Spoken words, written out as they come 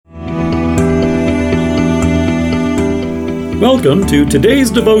Welcome to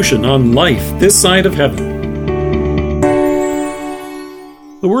today's devotion on life this side of heaven.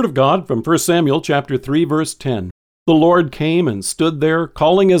 The Word of God from 1 Samuel chapter 3, verse 10. The Lord came and stood there,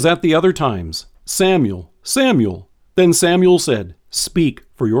 calling as at the other times, Samuel, Samuel. Then Samuel said, Speak,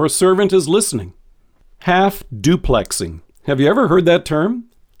 for your servant is listening. Half-duplexing. Have you ever heard that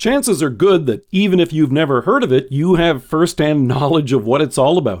term? Chances are good that even if you've never heard of it, you have first-hand knowledge of what it's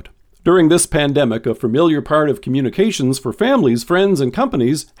all about. During this pandemic, a familiar part of communications for families, friends, and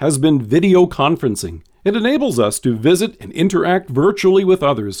companies has been video conferencing. It enables us to visit and interact virtually with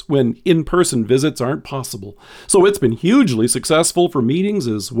others when in-person visits aren't possible. So it's been hugely successful for meetings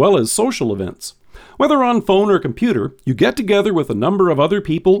as well as social events. Whether on phone or computer, you get together with a number of other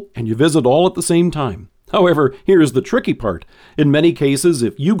people and you visit all at the same time. However, here's the tricky part. In many cases,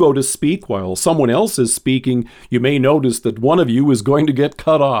 if you go to speak while someone else is speaking, you may notice that one of you is going to get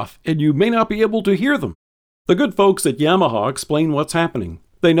cut off, and you may not be able to hear them. The good folks at Yamaha explain what's happening.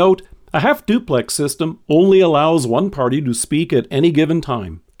 They note, a half-duplex system only allows one party to speak at any given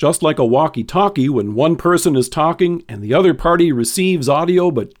time. Just like a walkie-talkie, when one person is talking and the other party receives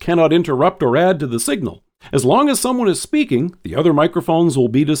audio but cannot interrupt or add to the signal. As long as someone is speaking, the other microphones will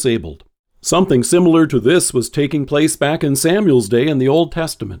be disabled. Something similar to this was taking place back in Samuel's day in the Old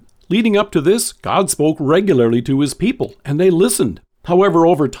Testament. Leading up to this, God spoke regularly to his people, and they listened. However,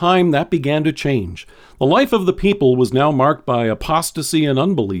 over time, that began to change. The life of the people was now marked by apostasy and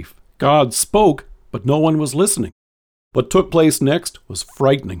unbelief. God spoke, but no one was listening. What took place next was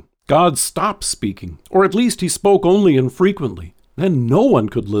frightening. God stopped speaking, or at least he spoke only infrequently. Then no one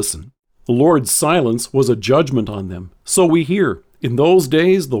could listen. The Lord's silence was a judgment on them. So we hear, in those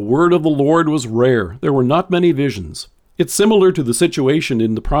days, the word of the Lord was rare. There were not many visions. It's similar to the situation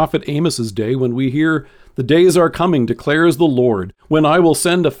in the prophet Amos's day when we hear, The days are coming, declares the Lord, when I will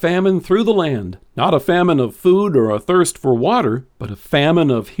send a famine through the land, not a famine of food or a thirst for water, but a famine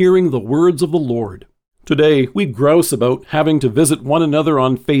of hearing the words of the Lord. Today, we grouse about having to visit one another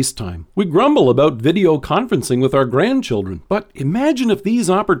on FaceTime. We grumble about video conferencing with our grandchildren. But imagine if these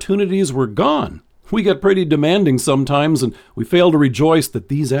opportunities were gone. We get pretty demanding sometimes, and we fail to rejoice that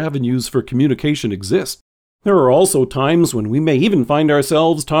these avenues for communication exist. There are also times when we may even find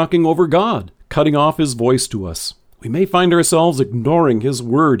ourselves talking over God, cutting off his voice to us. We may find ourselves ignoring his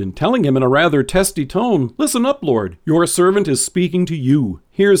word and telling him in a rather testy tone, Listen up, Lord, your servant is speaking to you.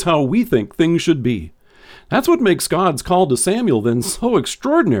 Here's how we think things should be. That's what makes God's call to Samuel then so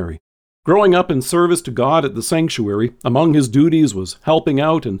extraordinary. Growing up in service to God at the sanctuary, among his duties was helping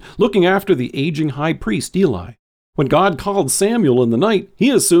out and looking after the aging high priest Eli. When God called Samuel in the night,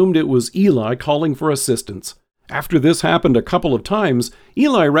 he assumed it was Eli calling for assistance. After this happened a couple of times,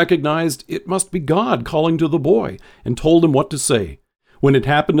 Eli recognized it must be God calling to the boy and told him what to say. When it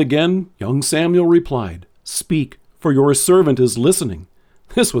happened again, young Samuel replied, Speak, for your servant is listening.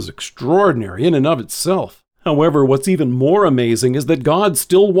 This was extraordinary in and of itself. However, what's even more amazing is that God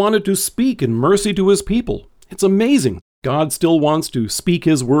still wanted to speak in mercy to his people. It's amazing. God still wants to speak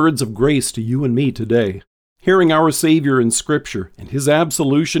his words of grace to you and me today. Hearing our Savior in Scripture and his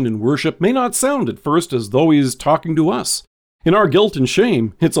absolution in worship may not sound at first as though he is talking to us. In our guilt and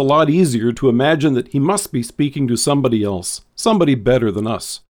shame, it's a lot easier to imagine that he must be speaking to somebody else, somebody better than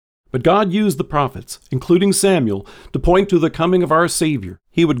us. But God used the prophets, including Samuel, to point to the coming of our Savior.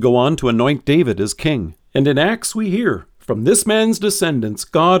 He would go on to anoint David as king. And in Acts we hear, From this man's descendants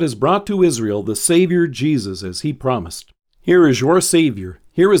God has brought to Israel the Savior Jesus as he promised. Here is your Savior.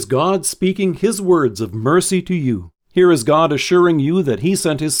 Here is God speaking his words of mercy to you. Here is God assuring you that he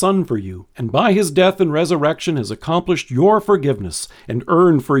sent his Son for you, and by his death and resurrection has accomplished your forgiveness and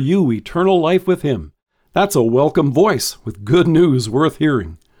earned for you eternal life with him. That's a welcome voice with good news worth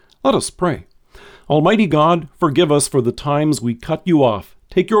hearing. Let us pray. Almighty God, forgive us for the times we cut you off,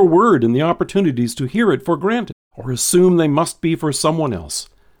 take your word and the opportunities to hear it for granted, or assume they must be for someone else.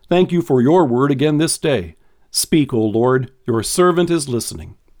 Thank you for your word again this day. Speak, O Lord, your servant is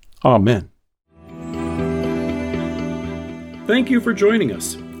listening. Amen. Thank you for joining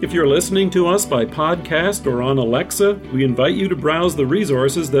us. If you're listening to us by podcast or on Alexa, we invite you to browse the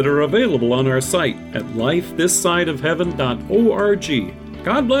resources that are available on our site at lifethissideofheaven.org.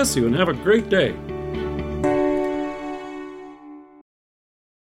 God bless you and have a great day.